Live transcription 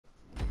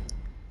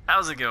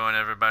How's it going,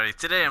 everybody?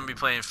 Today I'm gonna be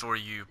playing for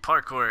you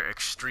Parkour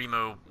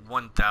Extremo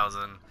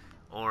 1000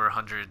 or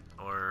 100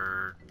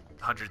 or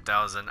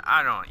 100,000.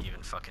 I don't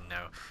even fucking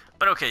know.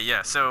 But okay,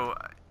 yeah. So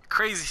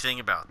crazy thing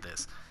about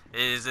this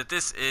is that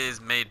this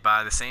is made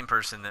by the same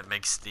person that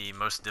makes the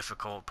most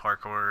difficult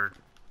parkour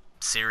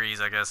series.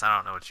 I guess I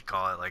don't know what you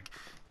call it. Like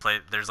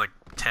there's like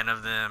 10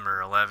 of them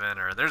or 11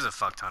 or there's a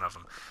fuck ton of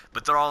them,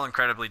 but they're all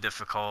incredibly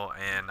difficult.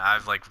 And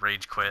I've like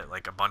rage quit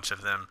like a bunch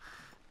of them.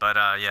 But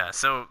yeah,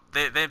 so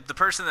the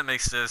person that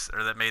makes this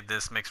or that made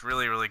this makes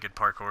really really good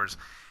parkours.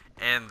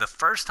 And the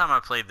first time I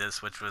played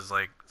this, which was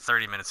like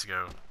 30 minutes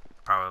ago,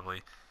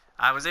 probably,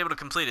 I was able to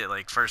complete it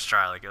like first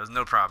try. Like it was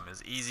no problem. It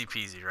was easy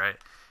peasy, right?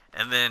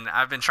 And then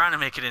I've been trying to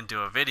make it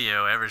into a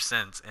video ever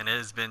since, and it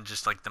has been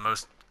just like the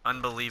most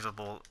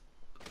unbelievable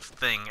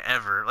thing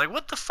ever. Like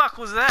what the fuck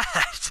was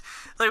that?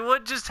 Like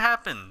what just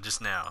happened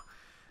just now?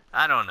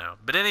 I don't know.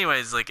 But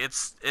anyways, like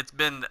it's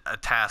been a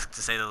task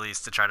to say the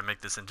least to try to make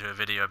this into a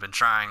video. I've been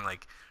trying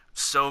like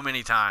so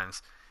many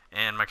times,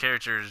 and my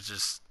character is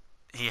just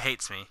he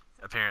hates me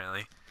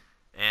apparently,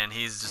 and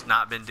he's just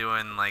not been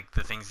doing like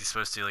the things he's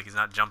supposed to. Like he's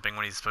not jumping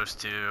when he's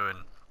supposed to, and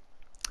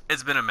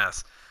it's been a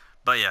mess.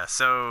 But yeah,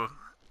 so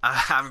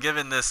I'm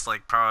giving this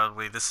like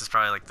probably this is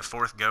probably like the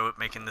fourth go at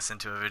making this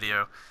into a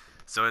video.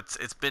 So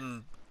it's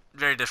been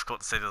very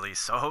difficult to say the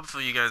least. So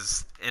hopefully you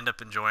guys end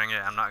up enjoying it.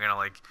 I'm not gonna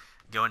like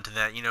go into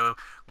that.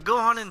 Go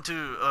on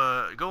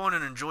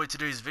and enjoy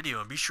today's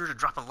video, and be sure to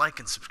drop a like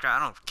and subscribe.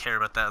 I don't care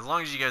about that as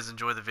long as you guys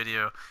enjoy the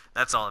video.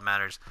 That's all that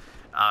matters.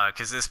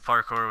 Because this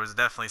parkour was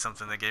definitely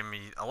something that gave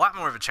me a lot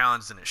more of a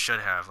challenge than it should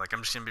have. Like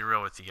I'm just gonna be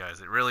real with you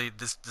guys. It really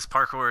this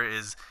parkour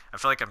is. I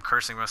feel like I'm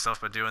cursing myself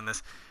by doing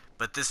this,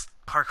 but this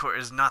parkour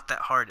is not that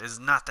hard. It is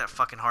not that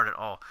fucking hard at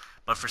all.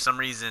 But for some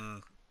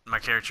reason, my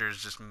character has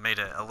just made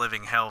it a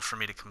living hell for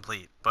me to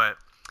complete. But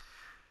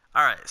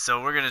alright,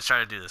 so we're gonna try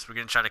to do this. We're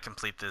gonna try to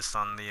complete this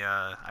on the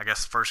I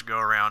guess first go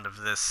around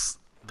of this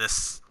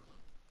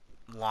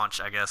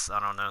launch. I guess I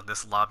don't know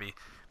this lobby.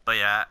 But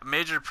yeah,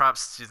 major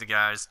props to the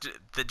guys.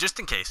 Just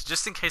in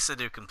case I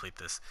do complete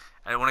this,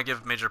 I want to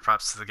give major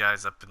props to the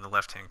guys up in the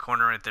left-hand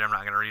corner right there. I'm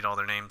not gonna read all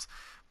their names,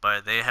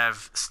 but they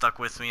have stuck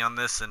with me on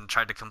this and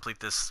tried to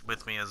complete this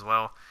with me as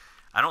well.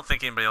 I don't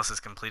think anybody else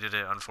has completed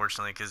it,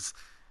 unfortunately, because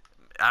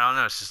I don't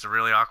know. It's just a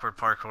really awkward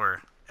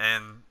parkour,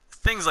 and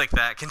things like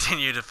that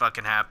continue to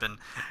fucking happen.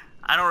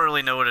 I don't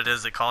really know what it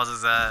is that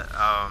causes that.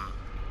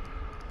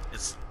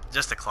 It's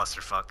just a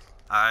clusterfuck.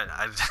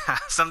 I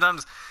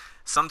sometimes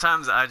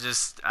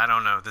I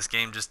don't know. This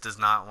game just does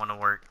not want to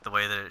work the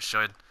way that it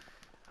should.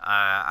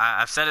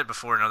 I've said it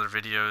before in other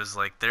videos.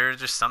 Like there are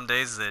just some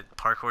days that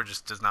parkour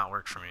just does not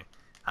work for me.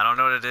 I don't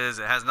know what it is.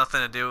 It has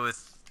nothing to do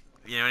with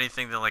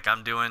anything that like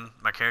I'm doing.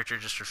 My character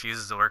just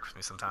refuses to work with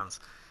me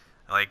sometimes.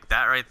 Like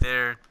that right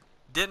there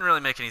didn't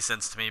really make any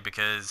sense to me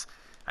because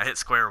I hit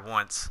square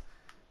once.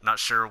 Not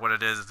sure what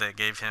it is that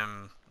gave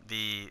him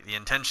the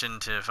intention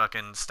to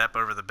fucking step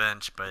over the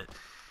bench, but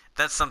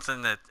that's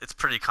something that it's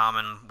pretty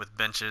common with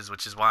benches,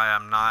 which is why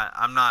I'm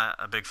not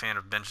a big fan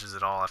of benches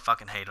at all. I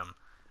fucking hate them.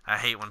 I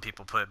hate when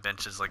people put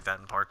benches like that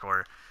in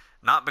parkour.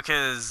 Not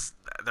because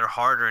they're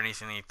hard or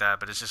anything like that,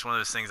 but it's just one of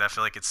those things I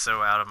feel like it's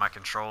so out of my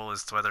control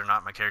as to whether or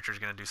not my character is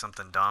going to do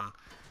something dumb.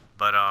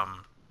 But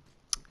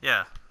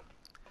yeah,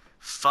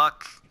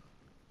 fuck.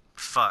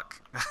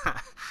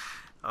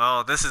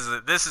 Oh, this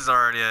is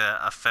already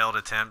a failed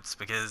attempt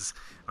because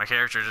my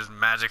character just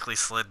magically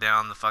slid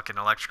down the fucking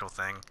electrical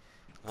thing.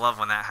 Love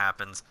when that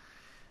happens.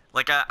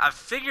 Like I've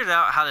figured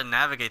out how to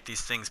navigate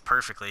these things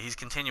perfectly. He's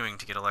continuing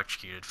to get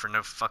electrocuted for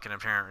no fucking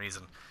apparent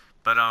reason.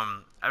 But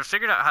I've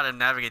figured out how to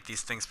navigate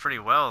these things pretty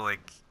well. Like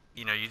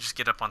you just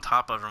get up on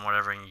top of them,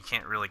 whatever, and you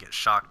can't really get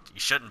shocked. You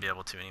shouldn't be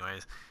able to,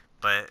 anyways.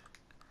 But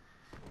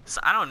so,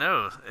 I don't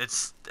know.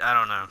 I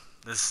don't know.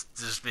 This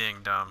is just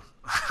being dumb.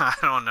 I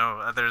don't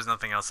know. There's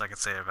nothing else I can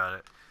say about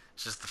it.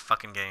 It's just the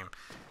fucking game.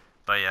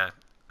 But yeah,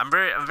 I'm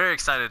very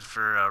excited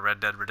for Red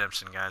Dead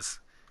Redemption, guys.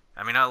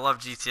 I mean, I love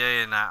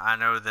GTA, and I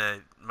know that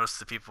most of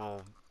the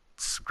people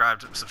subscribe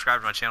to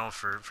my channel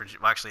for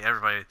well, actually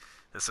everybody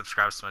that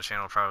subscribes to my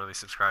channel probably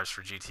subscribes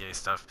for GTA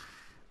stuff.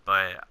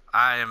 But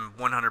I am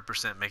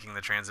 100% making the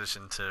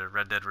transition to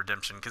Red Dead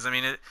Redemption because I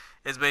mean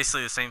it's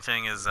basically the same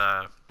thing as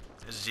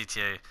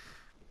GTA,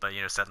 but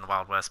set in the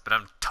Wild West. But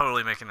I'm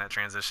totally making that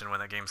transition when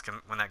that game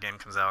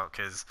comes out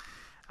because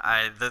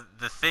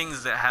the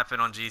things that happen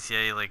on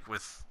GTA, like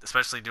with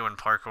especially doing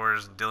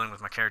parkours and dealing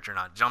with my character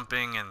not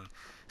jumping and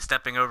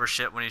stepping over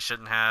shit when he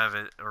shouldn't have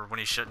it or when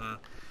he shouldn't,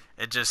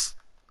 it just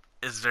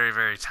is very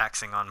very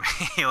taxing on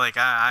me. Like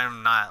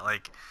I'm not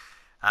like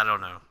I don't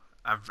know.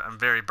 I'm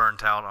very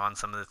burnt out on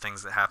some of the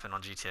things that happen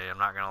on GTA. I'm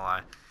not gonna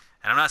lie,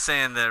 and I'm not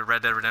saying that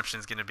Red Dead Redemption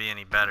is gonna be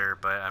any better,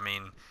 but I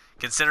mean,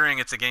 considering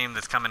it's a game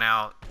that's coming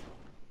out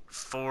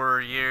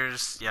 4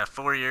 years, yeah,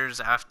 4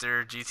 years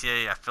after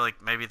GTA, I feel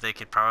like maybe they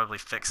could probably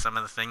fix some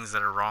of the things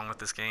that are wrong with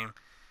this game,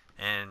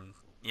 and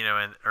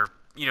or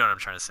what I'm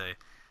trying to say,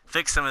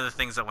 fix some of the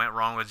things that went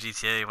wrong with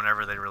GTA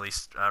whenever they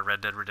released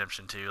Red Dead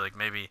Redemption 2. Like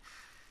maybe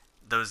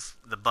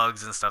the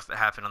bugs and stuff that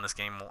happen on this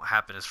game won't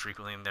happen as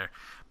frequently in there.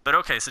 But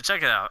okay, so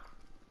check it out.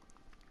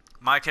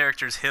 My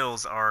character's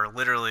hills are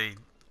literally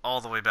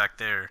all the way back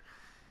there.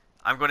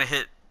 I'm going to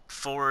hit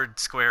forward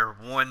square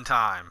one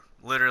time.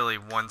 Literally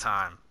one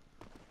time.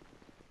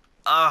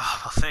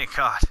 Oh, thank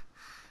God.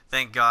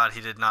 Thank God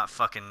he did not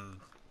fucking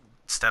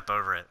step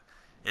over it.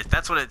 If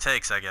that's what it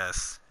takes, I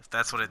guess. If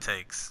that's what it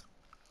takes.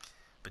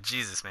 But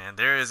Jesus, man,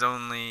 there is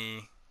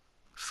only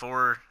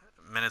 4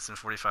 minutes and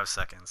 45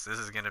 seconds. This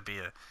is going to be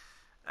a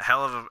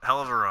hell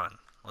of a run.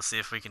 Let's see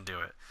if we can do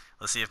it.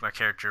 Let's see if my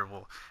character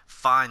will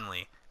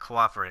finally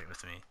cooperate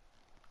with me.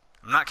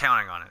 I'm not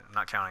counting on it. I'm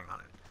not counting on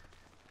it.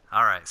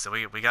 Alright, so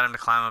we got him to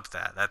climb up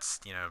that. That's,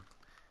 you know,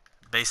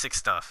 basic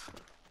stuff.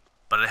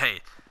 But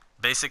hey,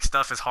 basic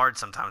stuff is hard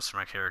sometimes for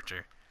my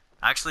character.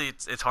 Actually,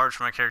 it's hard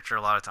for my character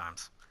a lot of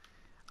times.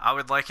 I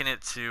would liken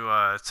it to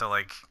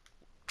like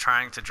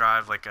trying to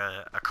drive like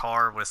a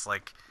car with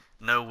like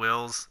no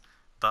wheels,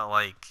 but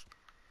like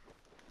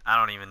I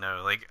don't even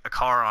know, like a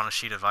car on a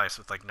sheet of ice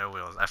with like no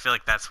wheels. I feel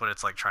like that's what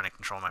it's like trying to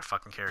control my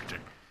fucking character.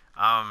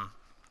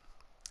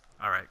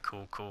 Alright,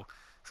 cool.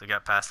 So we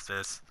got past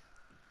this.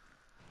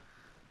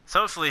 So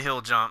hopefully he'll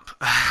jump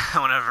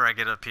whenever I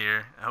get up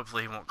here.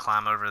 Hopefully he won't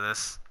climb over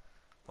this.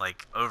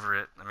 Like over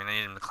it. I mean, I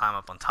need him to climb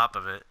up on top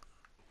of it.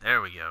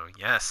 There we go.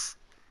 Yes.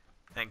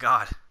 Thank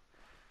God.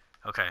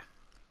 Okay.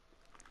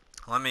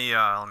 Let me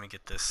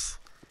get this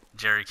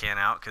jerry can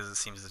out, because it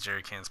seems the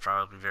jerry can is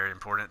probably very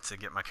important to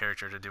get my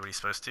character to do what he's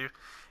supposed to.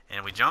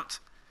 And we jumped.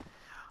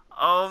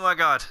 Oh my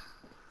God.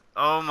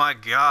 Oh my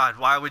God.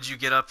 Why would you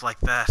get up like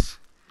that?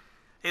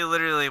 He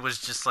literally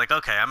was just like,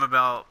 okay, I'm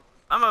about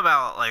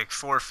like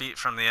 4 feet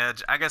from the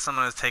edge. I guess I'm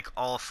gonna take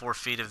all 4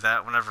 feet of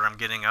that whenever I'm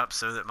getting up,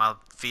 so that my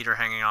feet are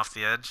hanging off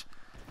the edge.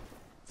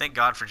 Thank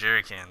God for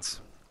jerry cans.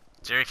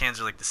 Jerry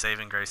cans are like the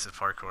saving grace of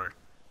parkour.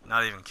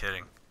 Not even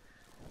kidding.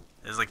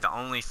 It's like the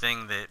only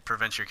thing that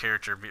prevents your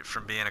character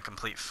from being a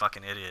complete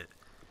fucking idiot.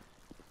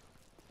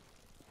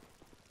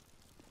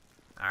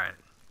 Alright,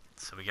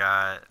 so we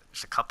got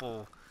just a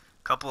couple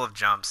of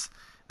jumps.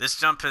 This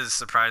jump has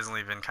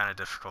surprisingly been kind of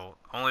difficult,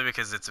 only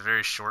because it's a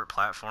very short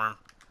platform.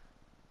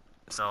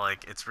 So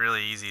like it's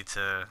really easy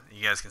to,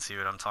 you guys can see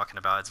what I'm talking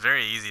about. It's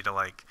very easy to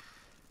like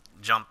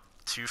jump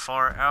too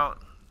far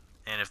out,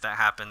 and if that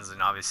happens,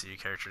 then obviously your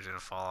character's gonna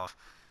fall off.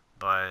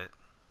 But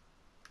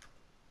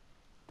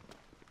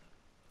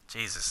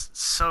Jesus,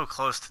 so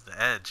close to the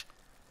edge.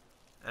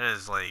 That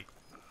is like,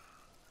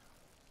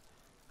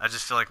 I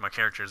just feel like my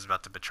character is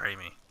about to betray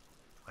me.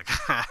 Like,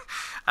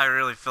 I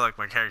really feel like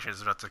my character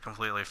is about to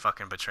completely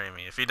fucking betray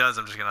me. If he does,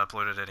 I'm just gonna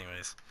upload it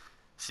anyways,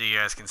 so you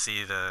guys can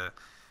see the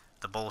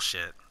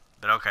bullshit.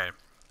 But okay,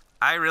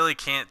 I really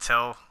can't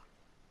tell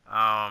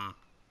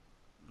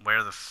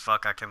where the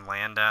fuck I can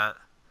land at.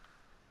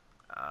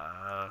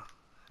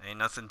 Ain't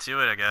nothing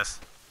to it, I guess.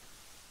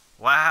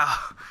 Wow.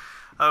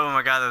 Oh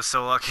my God, that was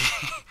so lucky.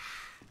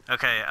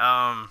 Okay,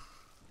 I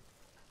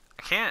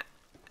can't...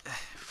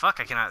 Fuck,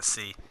 I cannot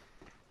see.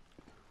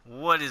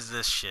 What is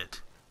this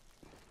shit?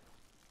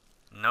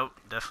 Nope,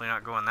 definitely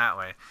not going that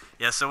way.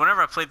 Yeah, so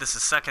whenever I played this a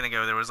second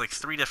ago, there was like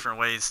 3 different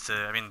ways to...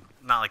 I mean,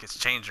 not like it's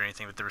changed or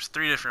anything, but there was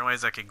 3 different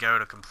ways I could go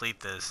to complete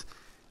this.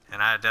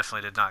 And I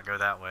definitely did not go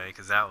that way,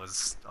 because that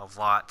was a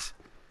lot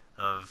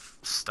of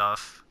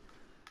stuff.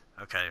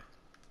 Okay.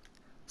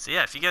 So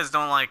yeah, if you guys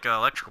don't like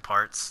electrical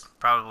parts,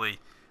 probably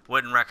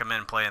wouldn't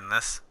recommend playing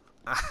this.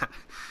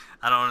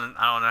 I don't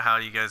know how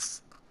you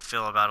guys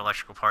feel about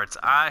electrical parts.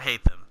 I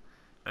hate them,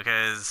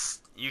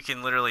 because you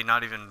can literally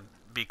not even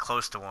be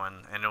close to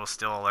one and it will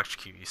still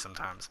electrocute you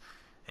sometimes,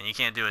 and you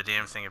can't do a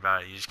damn thing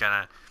about it. You just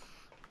gotta,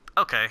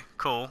 okay,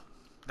 cool,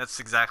 that's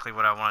exactly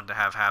what I wanted to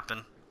have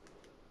happen.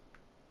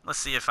 Let's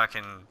see if I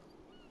can,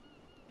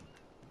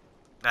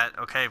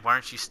 okay, why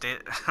aren't you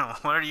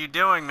what are you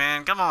doing,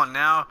 man? Come on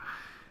now.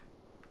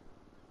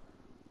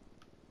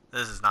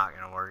 This is not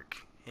gonna work.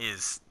 He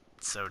is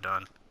so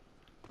done.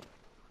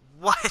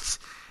 What?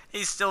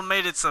 He still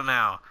made it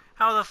somehow.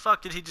 How the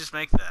fuck did he just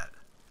make that?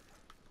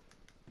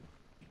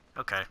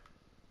 Okay.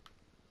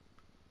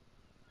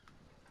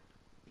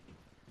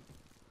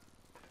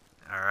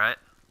 Alright.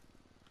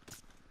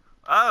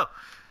 Oh!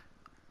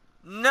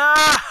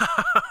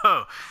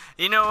 No!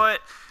 You know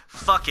what?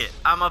 Fuck it.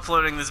 I'm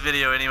uploading this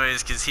video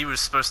anyways, because he was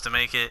supposed to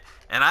make it,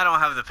 and I don't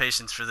have the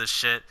patience for this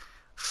shit.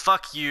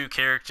 Fuck you,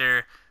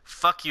 character.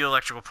 Fuck you,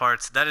 electrical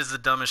parts. That is the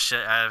dumbest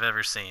shit I have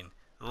ever seen.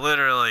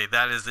 Literally,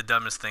 that is the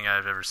dumbest thing I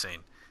have ever seen.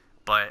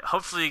 But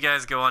hopefully you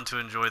guys go on to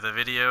enjoy the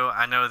video.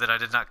 I know that I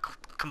did not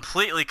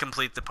completely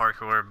complete the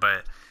parkour,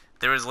 but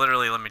there was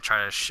literally, let me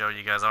try to show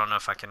you guys. I don't know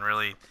if I can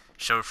really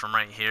show from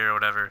right here or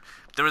whatever.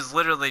 There was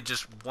literally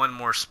just one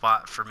more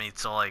spot for me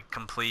to like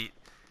complete,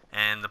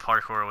 and the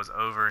parkour was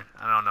over.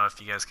 I don't know if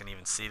you guys can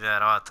even see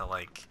that. I'll have to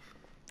like,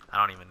 I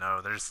don't even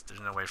know. There's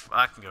no way.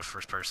 I can go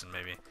first person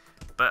maybe.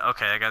 But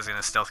okay, that guy's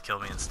gonna stealth kill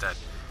me instead.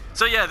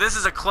 So yeah, this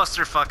is a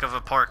clusterfuck of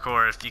a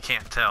parkour if you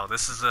can't tell.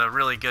 This is a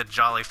really good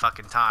jolly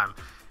fucking time.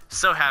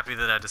 So happy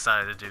that I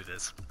decided to do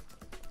this.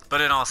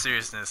 But in all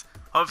seriousness,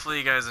 hopefully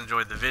you guys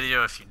enjoyed the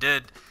video. If you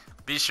did,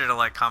 Be sure to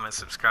like, comment,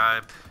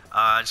 subscribe.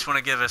 I just want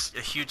to give a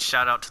huge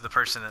shout out to the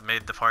person that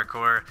made the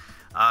parkour.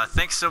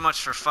 Thanks so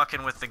much for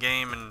fucking with the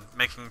game and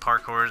making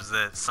parkours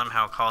that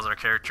somehow cause our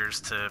characters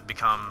to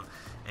become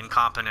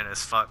incompetent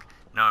as fuck.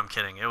 No, I'm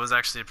kidding. It was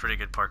actually a pretty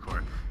good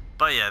parkour.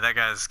 But yeah, that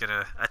guy's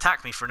gonna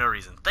attack me for no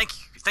reason.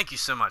 Thank you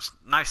so much.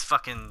 Nice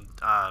fucking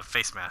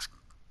face mask.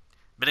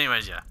 But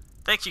anyways, yeah.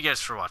 Thank you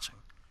guys for watching.